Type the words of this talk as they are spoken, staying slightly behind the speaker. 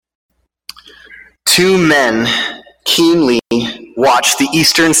Two men keenly watch the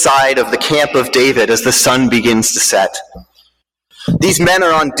eastern side of the camp of David as the sun begins to set. These men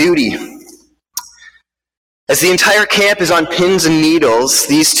are on duty. As the entire camp is on pins and needles,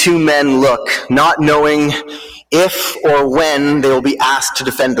 these two men look, not knowing if or when they will be asked to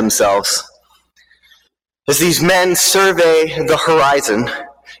defend themselves. As these men survey the horizon,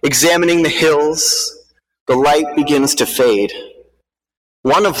 examining the hills, the light begins to fade.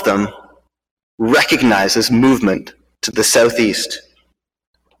 One of them recognizes movement to the southeast.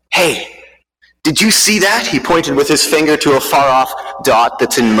 "Hey, did you see that?" He pointed with his finger to a far-off dot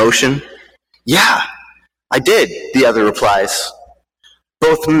that's in motion. "Yeah, I did," the other replies.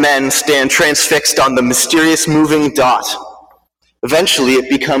 Both men stand transfixed on the mysterious moving dot. Eventually, it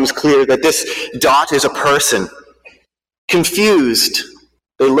becomes clear that this dot is a person. Confused,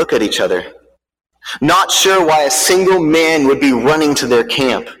 they look at each other, not sure why a single man would be running to their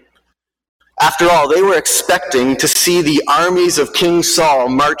camp. After all, they were expecting to see the armies of King Saul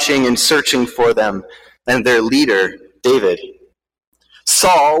marching and searching for them, and their leader, David.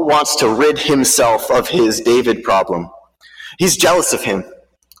 Saul wants to rid himself of his David problem. He's jealous of him.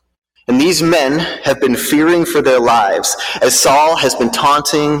 And these men have been fearing for their lives as Saul has been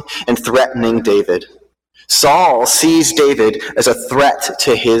taunting and threatening David. Saul sees David as a threat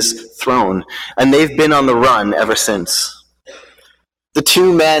to his throne, and they've been on the run ever since. The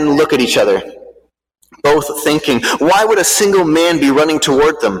two men look at each other, both thinking, why would a single man be running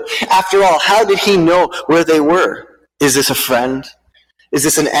toward them? After all, how did he know where they were? Is this a friend? Is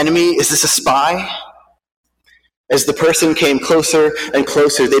this an enemy? Is this a spy? As the person came closer and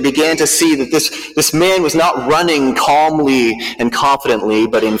closer, they began to see that this man was not running calmly and confidently,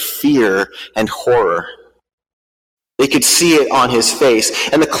 but in fear and horror. They could see it on his face.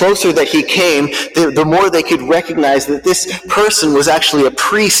 And the closer that he came, the more they could recognize that this person was actually a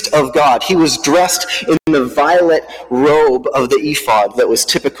priest of God. He was dressed in the violet robe of the ephod that was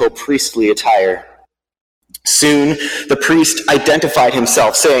typical priestly attire. Soon, the priest identified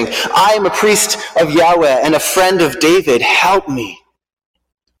himself, saying, "I am a priest of Yahweh and a friend of David. Help me."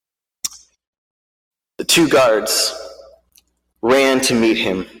 The two guards ran to meet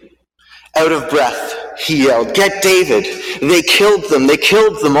him. Out of breath, he yelled, "Get David! They killed them! They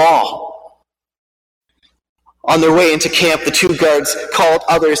killed them all!" On their way into camp, the two guards called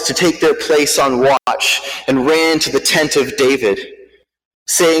others to take their place on watch and ran to the tent of David,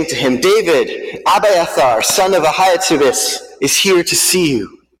 saying to him, "David, Abiathar, son of Ahitubis, is here to see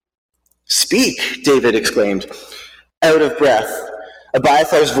you." "Speak," David exclaimed. Out of breath,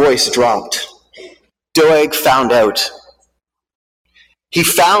 Abiathar's voice dropped. Doeg found out. He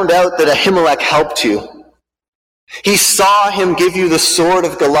found out that Ahimelech helped you. He saw him give you the sword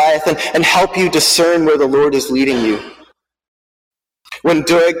of Goliath and help you discern where the Lord is leading you. When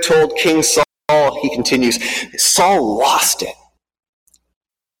Doeg told King Saul, he continues, Saul lost it.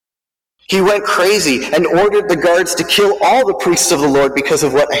 He went crazy and ordered the guards to kill all the priests of the Lord because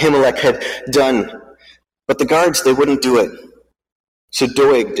of what Ahimelech had done. But the guards, they wouldn't do it. So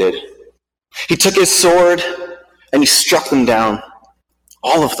Doeg did. He took his sword and he struck them down.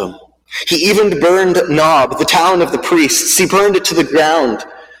 All of them. He even burned Nob, the town of the priests. He burned it to the ground.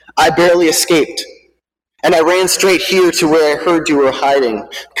 I barely escaped. And I ran straight here to where I heard you were hiding,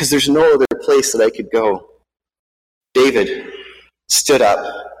 because there's no other place that I could go. David stood up,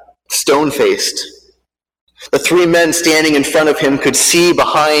 stone-faced. The three men standing in front of him could see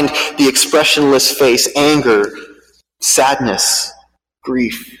behind the expressionless face anger, sadness,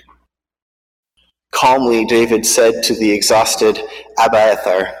 grief. Calmly, David said to the exhausted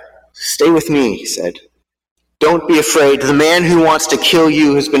Abiathar, "Stay with me," he said. "Don't be afraid. The man who wants to kill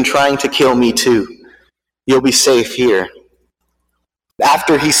you has been trying to kill me too. You'll be safe here."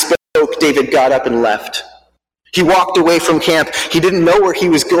 After he spoke, David got up and left. He walked away from camp. He didn't know where he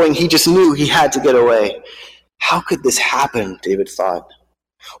was going. He just knew he had to get away. How could this happen, David thought.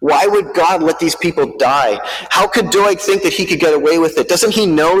 Why would God let these people die? How could Doeg think that he could get away with it? Doesn't he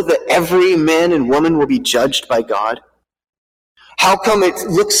know that every man and woman will be judged by God? How come it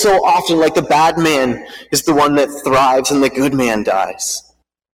looks so often like the bad man is the one that thrives and the good man dies?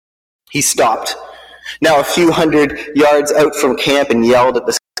 He stopped, now a few hundred yards out from camp, and yelled at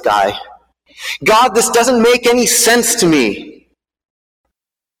the sky, "God, this doesn't make any sense to me."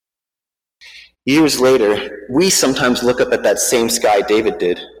 Years later, we sometimes look up at that same sky David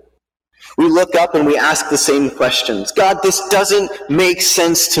did. We look up and we ask the same questions. God, this doesn't make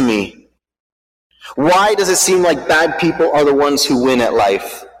sense to me. Why does it seem like bad people are the ones who win at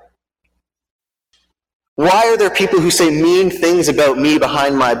life? Why are there people who say mean things about me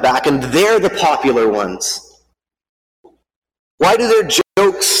behind my back and they're the popular ones? Why do their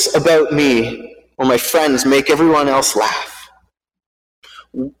jokes about me or my friends make everyone else laugh?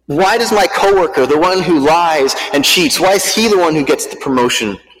 Why does my coworker, the one who lies and cheats, why is he the one who gets the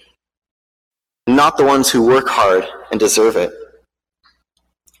promotion, not the ones who work hard and deserve it?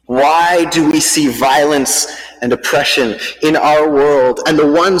 Why do we see violence and oppression in our world, and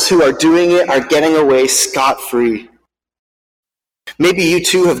the ones who are doing it are getting away scot-free? Maybe you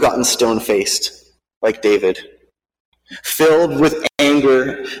too have gotten stone-faced, like David, filled with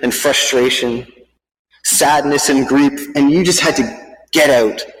anger and frustration, sadness and grief, and you just had to get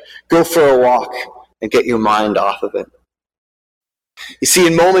out, go for a walk, and get your mind off of it. You see,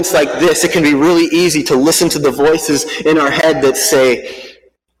 in moments like this, it can be really easy to listen to the voices in our head that say,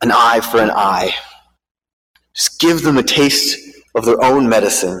 an eye for an eye. Just give them a taste of their own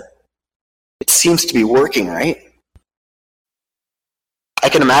medicine. It seems to be working, right? I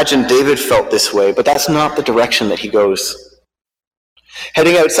can imagine David felt this way, but that's not the direction that he goes.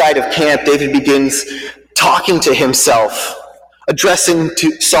 Heading outside of camp, David begins talking to himself, addressing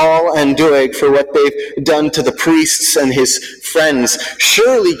to Saul and Doeg for what they've done to the priests and his friends.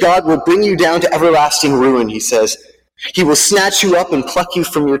 Surely God will bring you down to everlasting ruin, he says. He will snatch you up and pluck you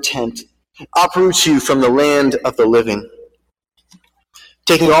from your tent, uproot you from the land of the living.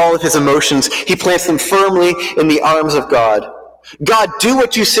 Taking all of his emotions, he plants them firmly in the arms of God. God, do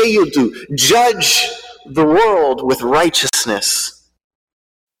what you say you'll do. Judge the world with righteousness.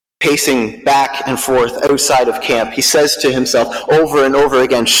 Pacing back and forth outside of camp, he says to himself over and over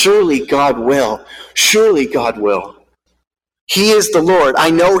again, surely God will. Surely God will. He is the Lord.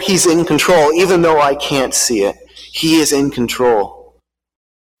 I know he's in control, even though I can't see it. He is in control.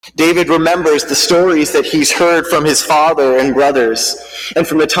 David remembers the stories that he's heard from his father and brothers, and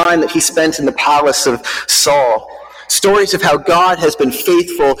from the time that he spent in the palace of Saul. Stories of how God has been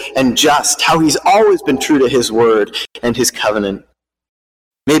faithful and just, how he's always been true to his word and his covenant.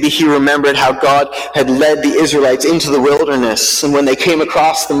 Maybe he remembered how God had led the Israelites into the wilderness, and when they came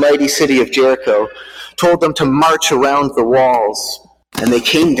across the mighty city of Jericho, told them to march around the walls, and they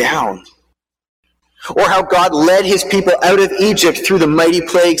came down. Or how God led his people out of Egypt through the mighty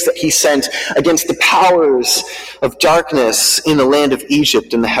plagues that he sent against the powers of darkness in the land of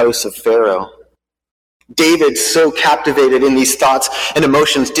Egypt in the house of Pharaoh. David, so captivated in these thoughts and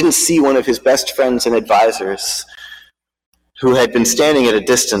emotions, didn't see one of his best friends and advisors, who had been standing at a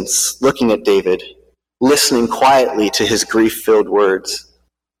distance, looking at David, listening quietly to his grief-filled words.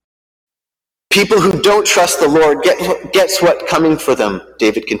 People who don't trust the Lord gets what's coming for them,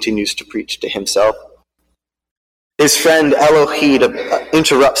 David continues to preach to himself. His friend Elohid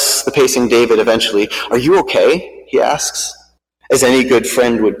interrupts the pacing David eventually. Are you okay? He asks, as any good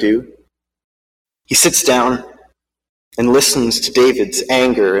friend would do. He sits down and listens to David's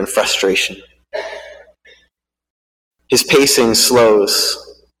anger and frustration. His pacing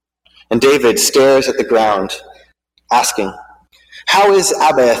slows, and David stares at the ground, asking, how is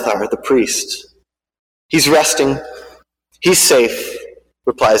Abiathar, the priest? He's resting. He's safe,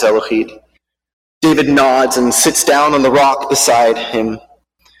 replies Elohid. David nods and sits down on the rock beside him,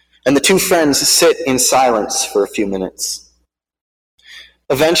 and the two friends sit in silence for a few minutes.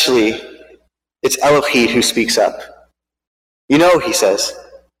 Eventually, it's Elohid who speaks up. You know, he says,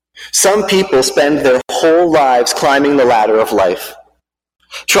 some people spend their whole lives climbing the ladder of life,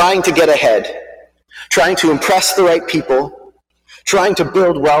 trying to get ahead, trying to impress the right people, trying to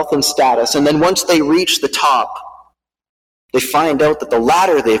build wealth and status, and then once they reach the top, they find out that the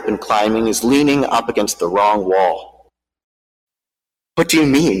ladder they've been climbing is leaning up against the wrong wall. What do you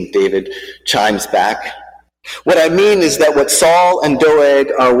mean? David chimes back. What I mean is that what Saul and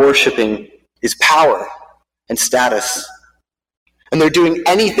Doeg are worshiping is power and status. And they're doing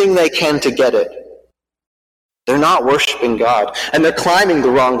anything they can to get it. They're not worshiping God, and they're climbing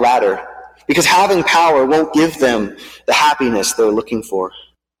the wrong ladder, because having power won't give them the happiness they're looking for.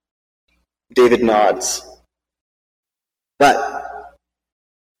 David nods. But,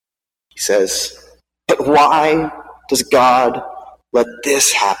 he says, but why does God let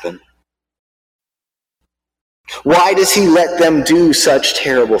this happen? Why does he let them do such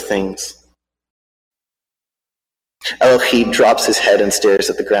terrible things? Elohid drops his head and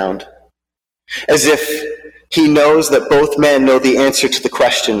stares at the ground, as if he knows that both men know the answer to the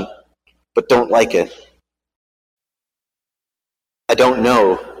question, but don't like it. I don't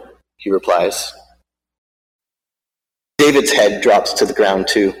know, he replies. David's head drops to the ground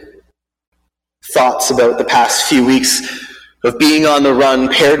too. Thoughts about the past few weeks of being on the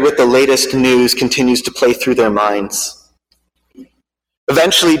run paired with the latest news continues to play through their minds.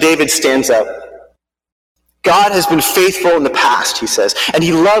 Eventually, David stands up. God has been faithful in the past, he says, and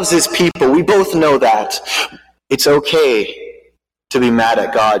he loves his people. We both know that. It's okay to be mad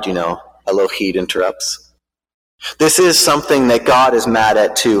at God, you know. Elohid interrupts. This is something that God is mad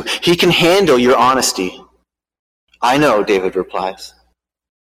at too. He can handle your honesty. I know, David replies.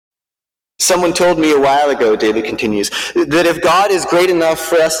 Someone told me a while ago, David continues, that if God is great enough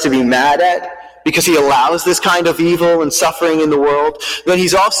for us to be mad at, because he allows this kind of evil and suffering in the world, then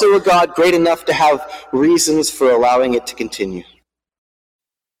he's also a God great enough to have reasons for allowing it to continue.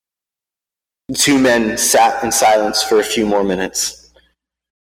 The two men sat in silence for a few more minutes.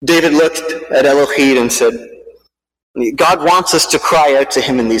 David looked at Elohid and said, God wants us to cry out to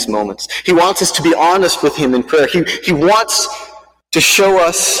him in these moments. He wants us to be honest with him in prayer. He wants to show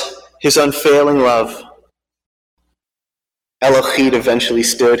us his unfailing love. Elohid eventually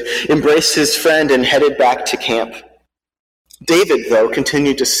stood, embraced his friend, and headed back to camp. David, though,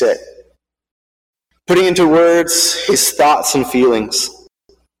 continued to sit, putting into words his thoughts and feelings.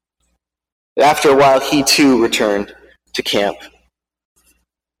 After a while, he too returned to camp.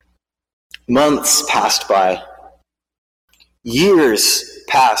 Months passed by. Years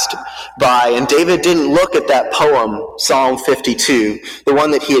passed by, and David didn't look at that poem, Psalm 52, the one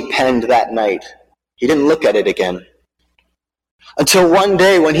that he had penned that night. He didn't look at it again. Until one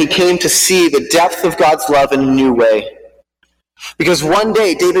day when he came to see the depth of God's love in a new way. Because one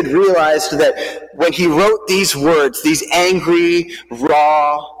day David realized that when he wrote these words, these angry,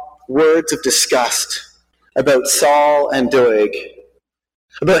 raw words of disgust about Saul and Doeg,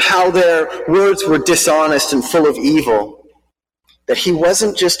 about how their words were dishonest and full of evil, that he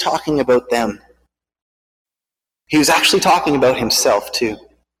wasn't just talking about them. He was actually talking about himself too.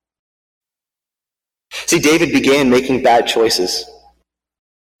 See, David began making bad choices.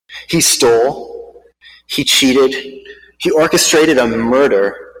 He stole, he cheated, he orchestrated a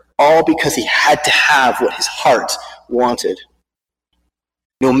murder, all because he had to have what his heart wanted,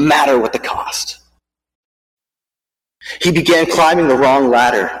 no matter what the cost. He began climbing the wrong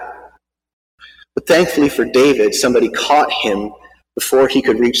ladder. But thankfully for David, somebody caught him before he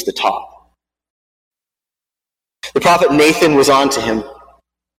could reach the top. The prophet Nathan was on to him.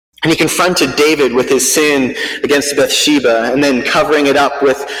 And he confronted David with his sin against Bathsheba, and then covering it up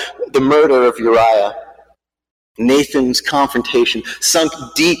with the murder of Uriah. Nathan's confrontation sunk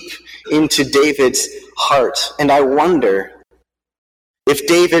deep into David's heart. And I wonder if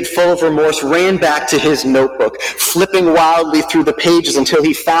David, full of remorse, ran back to his notebook, flipping wildly through the pages until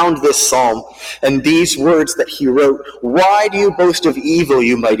he found this psalm and these words that he wrote. Why do you boast of evil,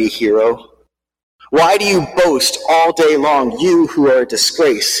 you mighty hero? Why do you boast all day long, you who are a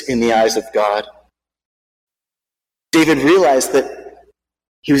disgrace in the eyes of God? David realized that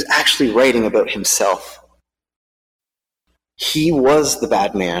he was actually writing about himself. He was the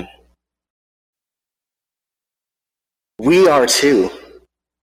bad man. We are too.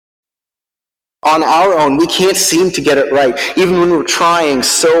 On our own, we can't seem to get it right, even when we're trying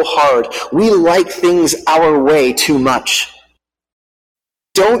so hard. We like things our way too much.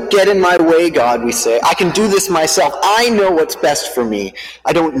 Don't get in my way, God, we say. I can do this myself. I know what's best for me.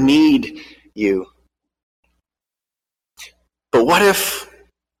 I don't need you. But what if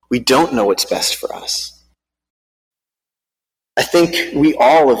we don't know what's best for us? I think we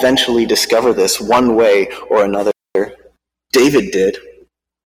all eventually discover this one way or another. David did.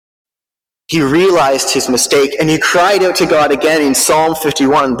 He realized his mistake and he cried out to God again in Psalm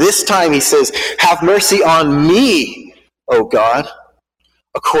 51. This time he says, "Have mercy on me, O God,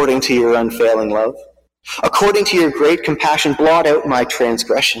 according to your unfailing love. According to your great compassion, blot out my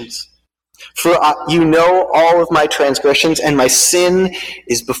transgressions. For you know all of my transgressions, and my sin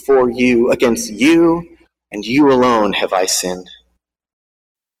is before you. Against you and you alone have I sinned."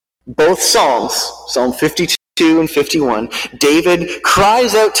 Both Psalms, Psalm 52 and 51, David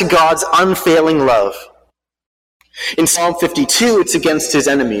cries out to God's unfailing love. In Psalm 52, it's against his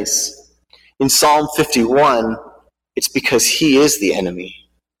enemies. In Psalm 51, it's because he is the enemy.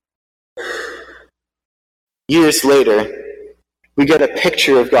 Years later, we get a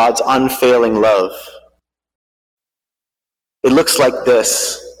picture of God's unfailing love. It looks like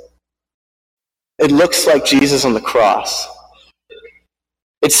this. It looks like Jesus on the cross.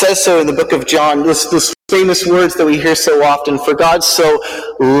 It says so in the book of John, those famous words that we hear so often, "For God so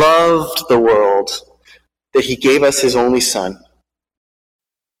loved the world that he gave us his only Son."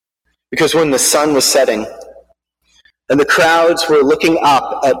 Because when the sun was setting, and the crowds were looking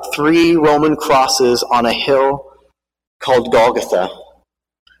up at 3 Roman crosses on a hill called Golgotha,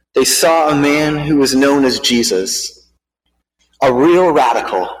 they saw a man who was known as Jesus, a real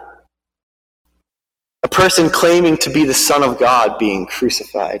radical, a person claiming to be the Son of God being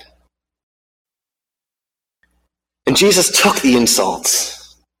crucified. And Jesus took the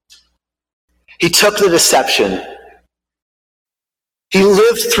insults. He took the deception. He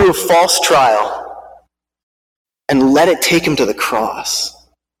lived through a false trial and let it take him to the cross.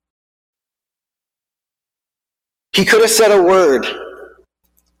 He could have said a word,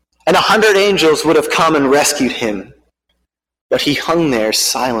 and 100 angels would have come and rescued him. But he hung there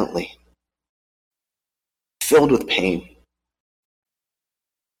silently, filled with pain.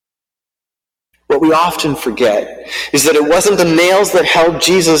 What we often forget is that it wasn't the nails that held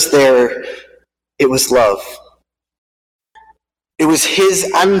Jesus there, it was love. It was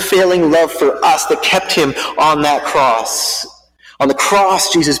his unfailing love for us that kept him on that cross. On the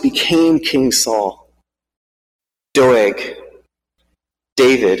cross, Jesus became King Saul, Doeg,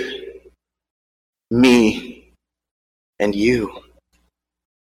 David, me, and you.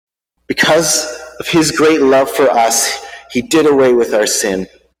 Because of his great love for us, he did away with our sin.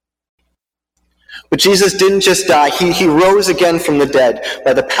 But Jesus didn't just die. He rose again from the dead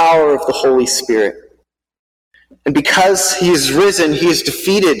by the power of the Holy Spirit. And because he is risen, he has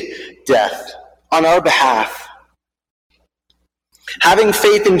defeated death on our behalf. Having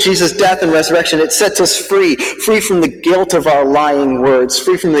faith in Jesus' death and resurrection, it sets us free from the guilt of our lying words,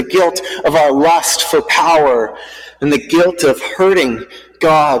 free from the guilt of our lust for power, and the guilt of hurting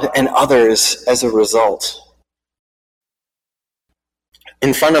God and others as a result.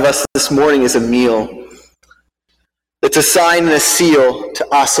 In front of us this morning is a meal that's a sign and a seal to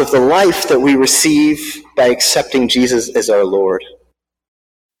us of the life that we receive by accepting Jesus as our Lord.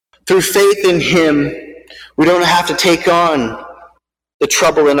 Through faith in him, we don't have to take on the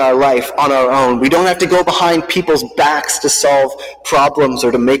trouble in our life on our own. We don't have to go behind people's backs to solve problems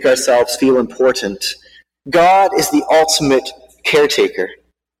or to make ourselves feel important. God is the ultimate caretaker.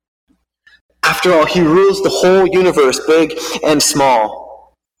 After all, he rules the whole universe, big and small.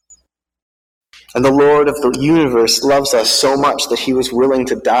 And the Lord of the universe loves us so much that he was willing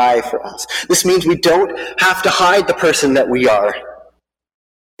to die for us. This means we don't have to hide the person that we are.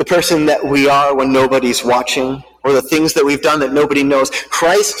 The person that we are when nobody's watching, or the things that we've done that nobody knows.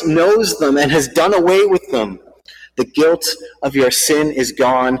 Christ knows them and has done away with them. The guilt of your sin is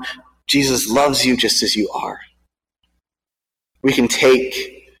gone. Jesus loves you just as you are. We can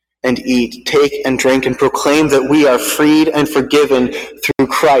take and eat, take and drink, and proclaim that we are freed and forgiven through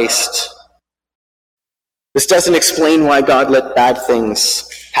Christ. This doesn't explain why God let bad things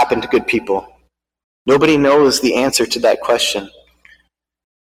happen to good people. Nobody knows the answer to that question.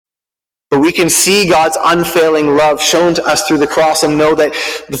 But we can see God's unfailing love shown to us through the cross and know that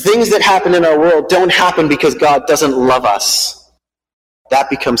the things that happen in our world don't happen because God doesn't love us. That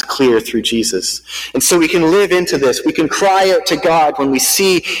becomes clear through Jesus. And so we can live into this. We can cry out to God when we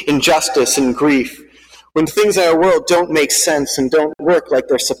see injustice and grief, when things in our world don't make sense and don't work like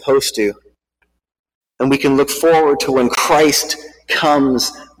they're supposed to. And we can look forward to when Christ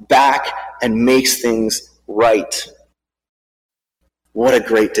comes back and makes things right. What a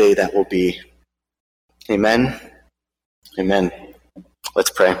great day that will be. Amen. Amen. Let's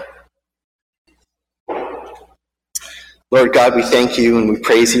pray. Lord God, we thank you and we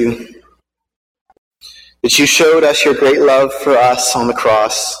praise you that you showed us your great love for us on the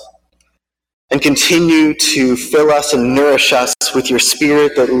cross and continue to fill us and nourish us with your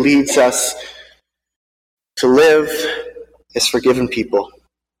Spirit that leads us to live as forgiven people.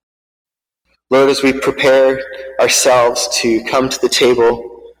 Lord, as we prepare ourselves to come to the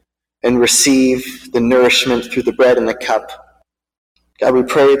table and receive the nourishment through the bread and the cup, God, we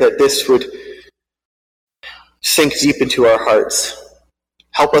pray that this would sink deep into our hearts.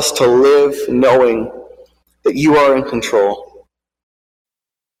 Help us to live knowing that you are in control.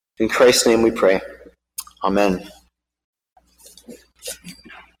 In Christ's name we pray. Amen.